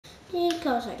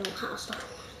Because I don't have stuff.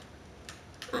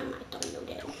 I might download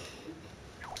it.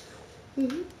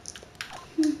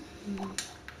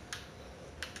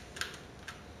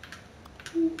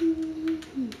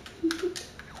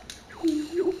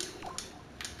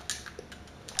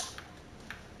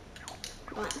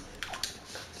 Right.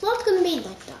 It's not gonna be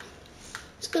like that.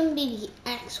 It's gonna be the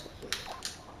X-wing.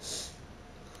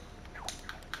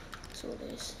 So it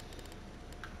is.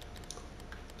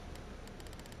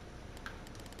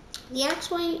 The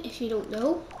X-wing, if you don't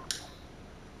know,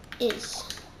 is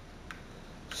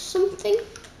something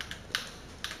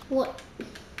what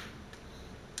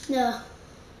the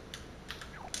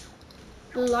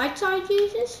light side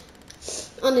uses,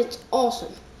 and it's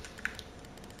awesome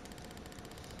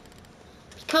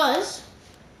because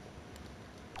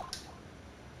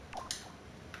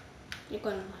you're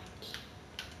gonna like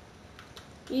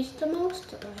use the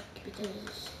most, like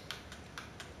because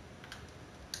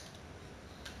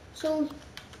so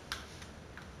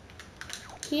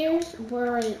here's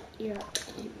where you're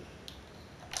in,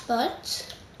 but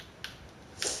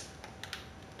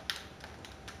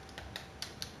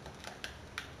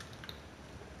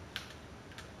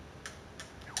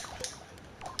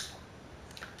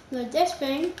now this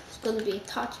thing is going to be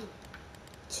attaching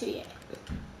to it.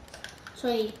 So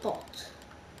I need bolts.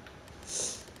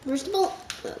 Where's the bolt?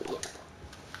 Oh, yeah.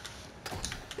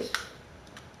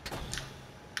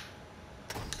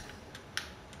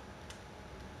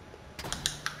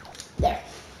 There.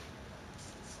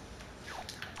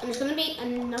 And there's going to be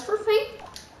another thing,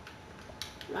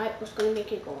 right, what's going to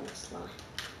make it go on this line.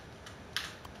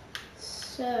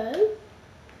 So,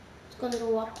 it's going to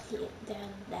go up here,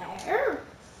 down there.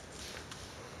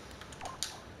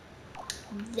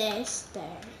 This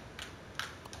there.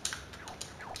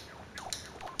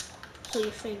 So you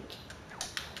think,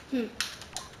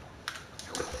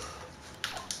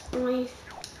 right.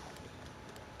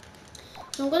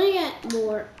 So I'm gonna get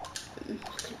more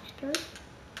connectors.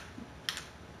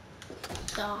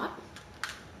 Dot.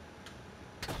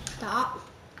 Dot.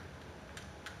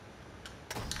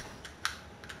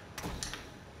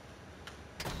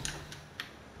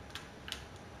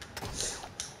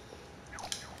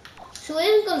 So it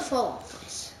is gonna fall off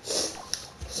this.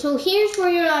 So here's where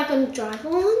you're like gonna drive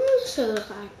on. So it's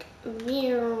like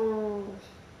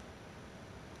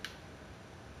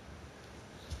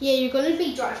yeah, you're gonna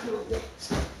be driving on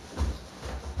this.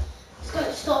 It's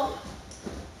gonna stop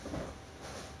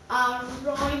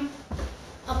around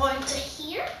about to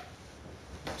here.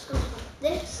 It's gonna stop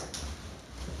this.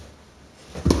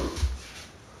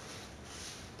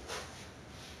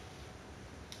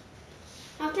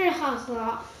 After it has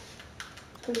that,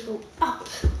 it's gonna go up.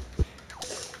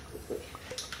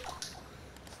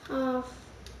 Have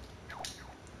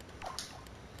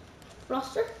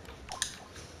thruster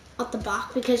at the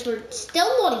back because we're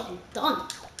still not even done.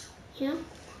 You know?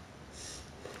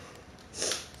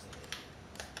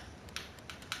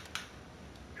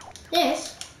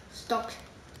 This stuck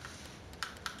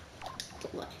to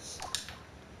this.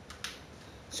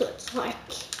 So it's like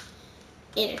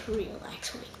in a real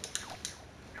X-wing.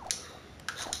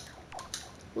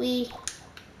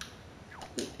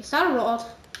 Is that a rod?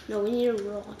 No, we need a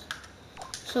rod.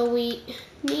 So we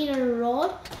need a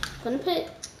rod. I'm gonna put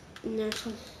it in there.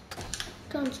 So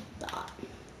go into that.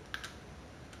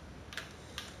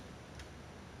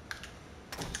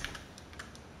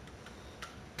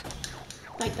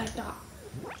 Like that.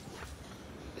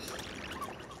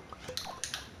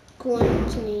 Going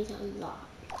to need a lot.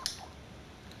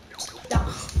 That.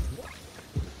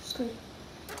 Just gonna.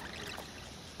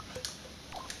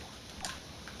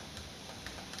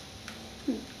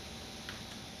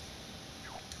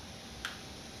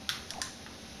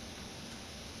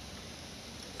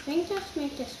 I think just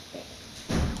make this big.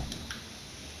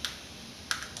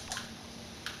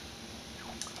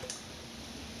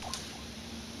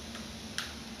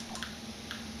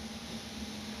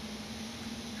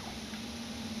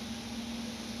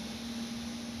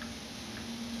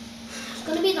 It's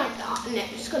gonna be like that, and then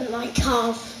it's gonna like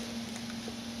have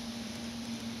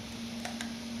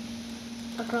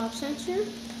a grab sensor.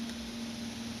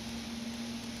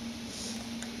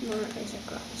 Where is a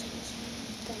grab sensor?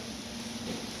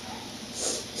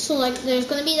 So like there's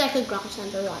gonna be like a grab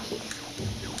sensor right here.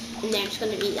 And then it's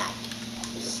gonna be like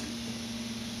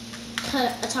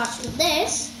attached to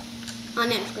this,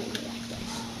 and then it's gonna be like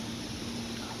this.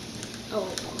 Oh,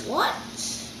 what?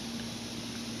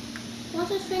 What's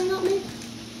this thing not me?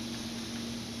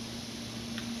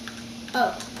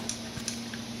 Oh.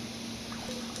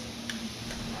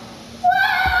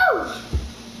 Woo!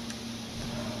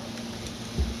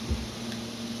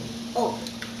 Oh.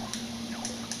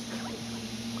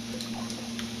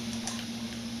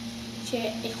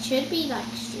 It should be like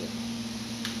straight.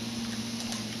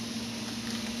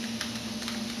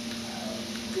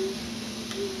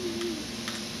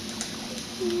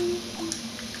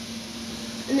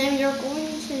 And then you're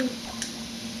going to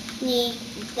need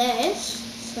this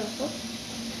circle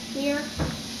here,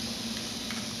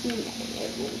 and then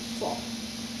it will fall.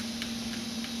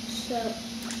 So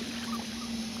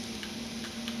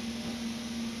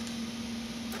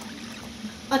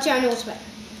actually, I know what's better.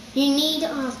 You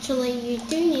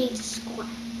do need a square.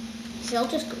 So I'll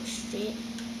just go straight.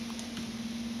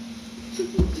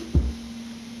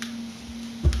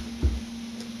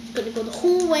 It's gonna go the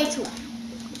whole way to left.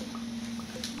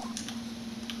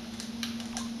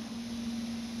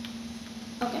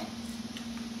 Okay.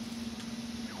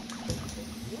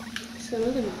 So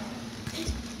we're gonna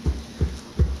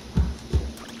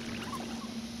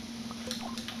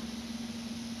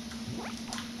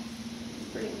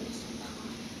bring this up.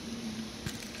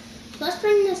 Let's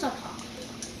bring this up high.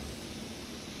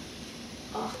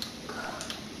 Oh.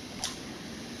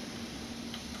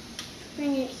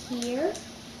 Bring it here.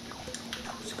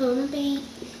 It's gonna be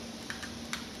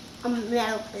a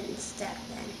metal instead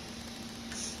then.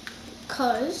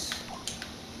 Because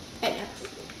it never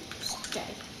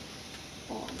stay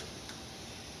on.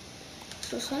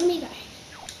 So it's gonna be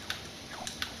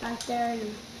right there in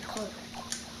the color.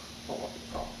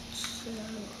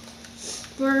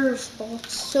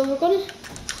 Bolts. So we're gonna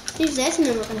use this and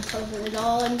then we're gonna cover it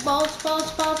all in bolts.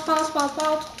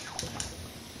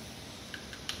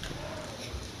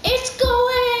 It's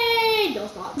going! No,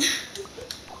 it's not.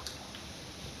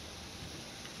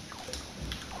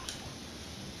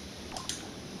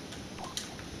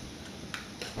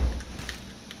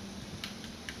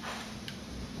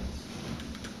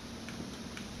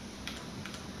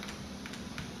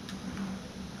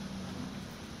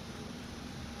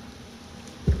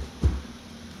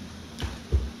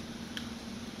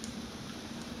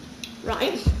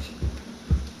 Right.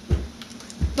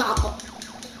 Bubble.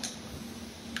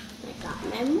 Like that,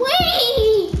 and then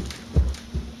wait!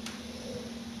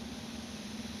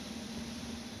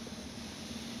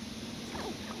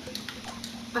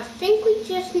 I think we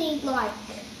just need like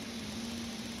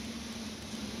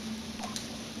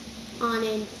an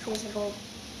invisible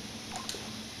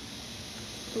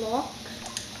block,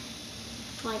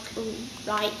 like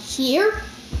right here,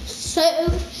 so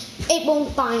it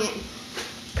won't bang in.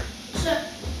 So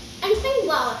anything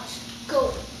while it's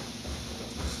going.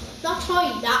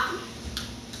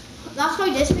 That's why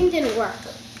this thing didn't work.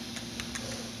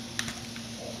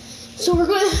 So we're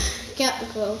gonna get the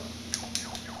glue.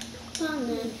 And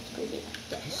then it's gonna be like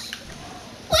this.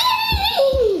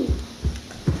 Whee!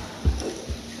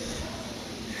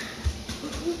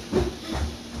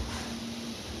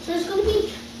 So there's gonna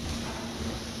be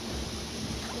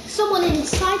someone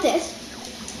inside this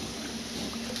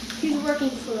who's working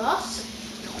for us.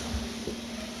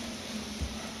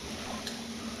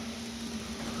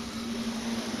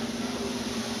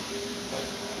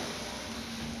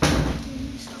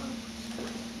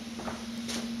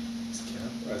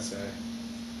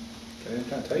 Can I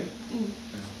can't type? No,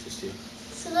 just you.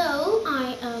 So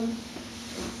I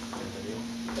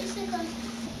basically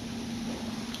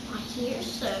right here,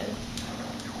 so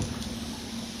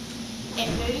it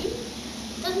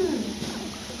doesn't move,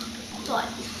 but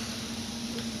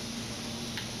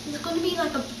there's going to be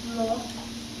like a block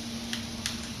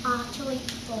actually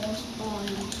falls on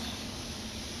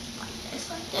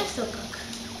like this, so look.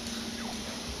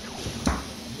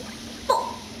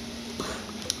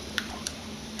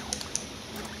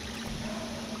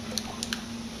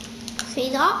 See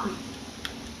that?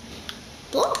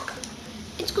 Block.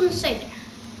 It's going to stay there.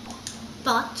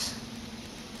 But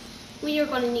we are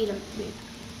going to need a move.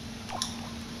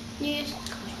 Yes.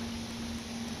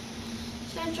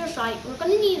 Center side. We're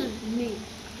going to need a move.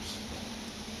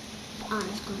 And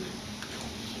it's going to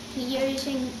be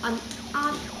using an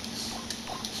address.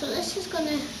 So this is going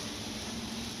to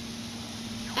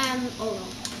oh no.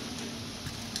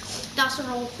 That's the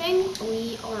wrong thing.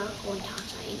 We are going to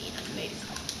actually need a move.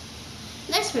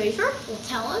 This mover will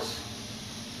tell us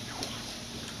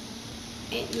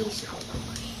it needs to go that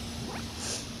way.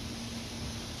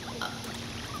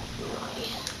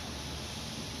 Right.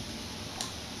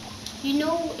 You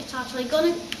know it's actually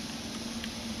gonna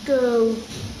go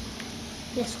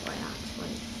this way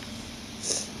actually.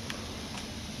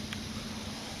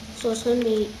 So it's gonna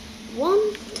be 1,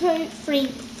 2, 3,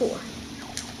 4.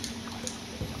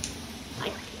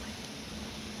 Like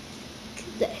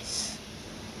this.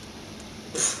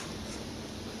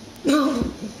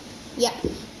 Yeah.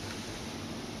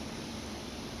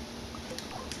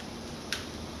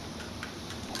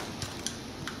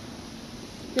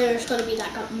 there's gonna be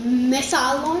like a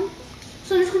missile one.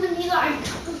 So there's gonna be like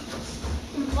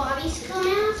bodies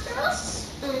coming after us,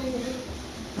 and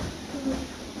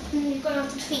you're gonna have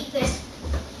to defeat this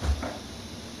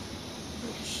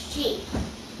machine.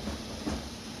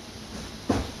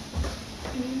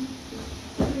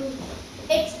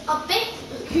 It's a bit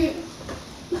cute,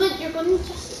 but you're gonna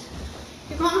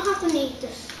have to need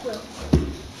this glue.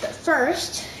 But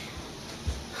first,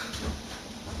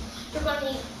 you're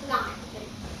gonna need that thing.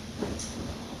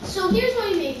 So here's what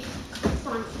you need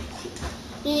from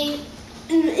you need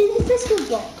an invisible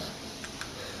block,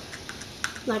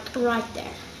 like right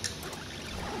there.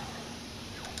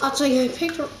 I'll show you a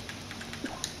picture.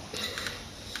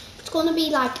 It's gonna be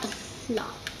like a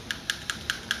line.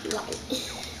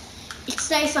 It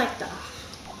stays like that.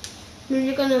 And then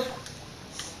you're gonna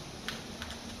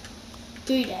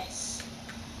do this.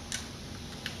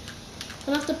 I'm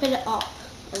gonna have to put it up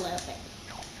a little bit.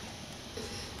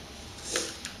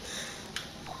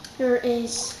 There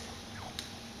is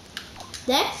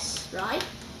this, right?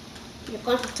 You're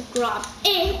gonna have to grab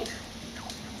it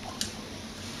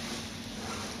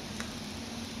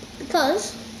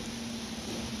because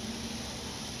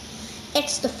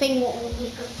it's the thing what will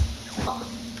make it up.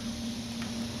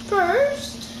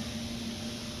 First,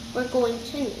 we're going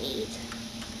to need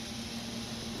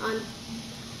an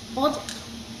object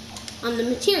on the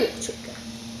material trigger.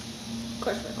 Of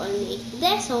course, we're going to need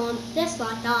this on, this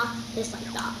like that, this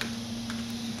like that.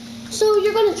 So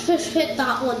you're going to fit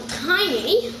that one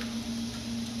tiny.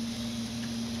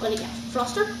 Going to get a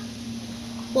thruster.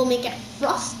 We'll make it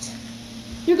thrust.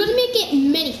 You're going to make it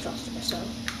mini thruster, so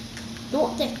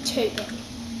don't get too big.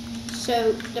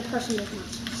 So the person doesn't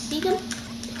have to see them,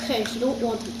 because you don't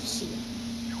want them to see them.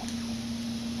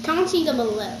 You can see them a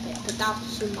little bit, but that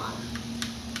doesn't matter.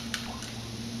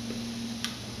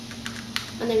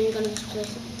 And then you're going to just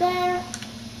place it there.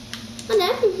 And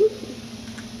then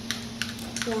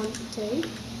 1, 2.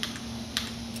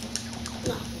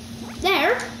 No.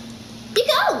 There you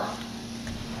go.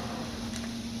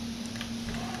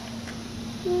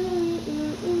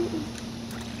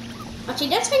 Actually,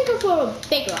 let's think of a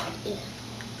bigger idea.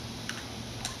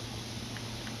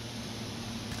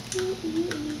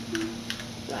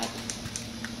 Right.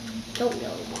 Don't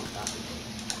really want that.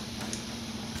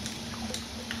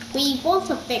 We want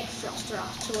a big thruster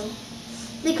actually,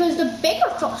 because the bigger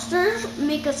thrusters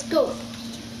make us go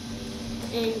faster,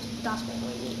 and that's what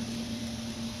we need.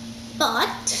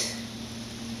 But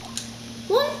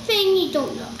one thing you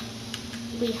don't know,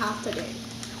 we have to do.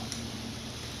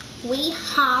 We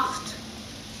have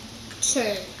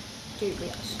to do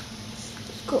wheels.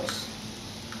 Of course,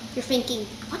 you're thinking,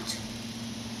 what?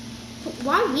 But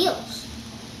why wheels?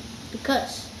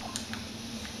 Because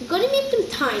we're going to make them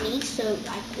tiny, so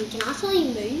like we can actually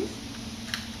move,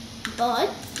 but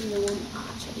no one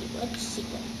actually would see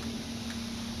them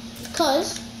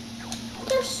because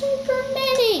they're super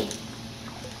many.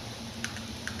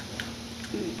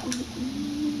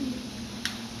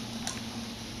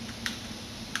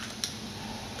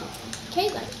 Okay,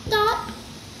 like that.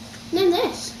 And then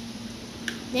this.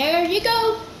 There you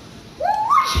go.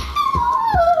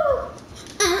 Woohoo!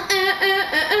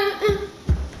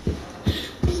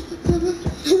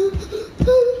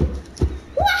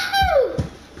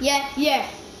 Yeah.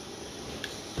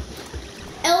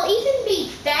 It'll even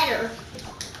be better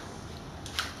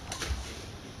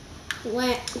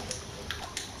when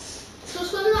so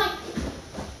it's gonna like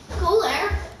go there.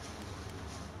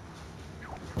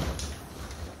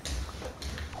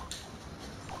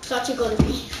 It's actually gonna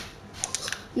be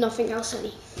nothing else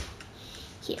in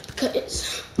here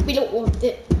because we don't want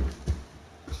it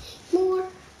more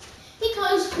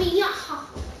because we have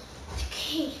to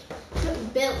keep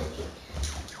building.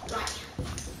 Right.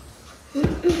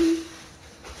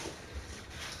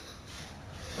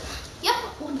 Yep,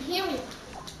 one here we go.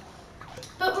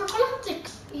 But we're gonna have to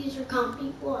use our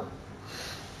complete one.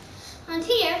 And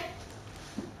here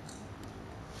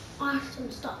are some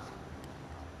stuff.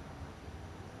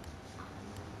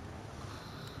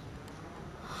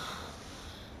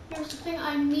 Here's the thing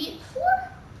I need for.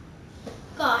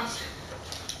 Guys,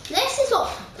 this is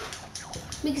awesome.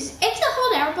 Because it's a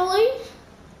hot air balloon.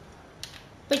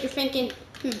 But you're thinking,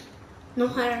 no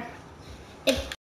hot air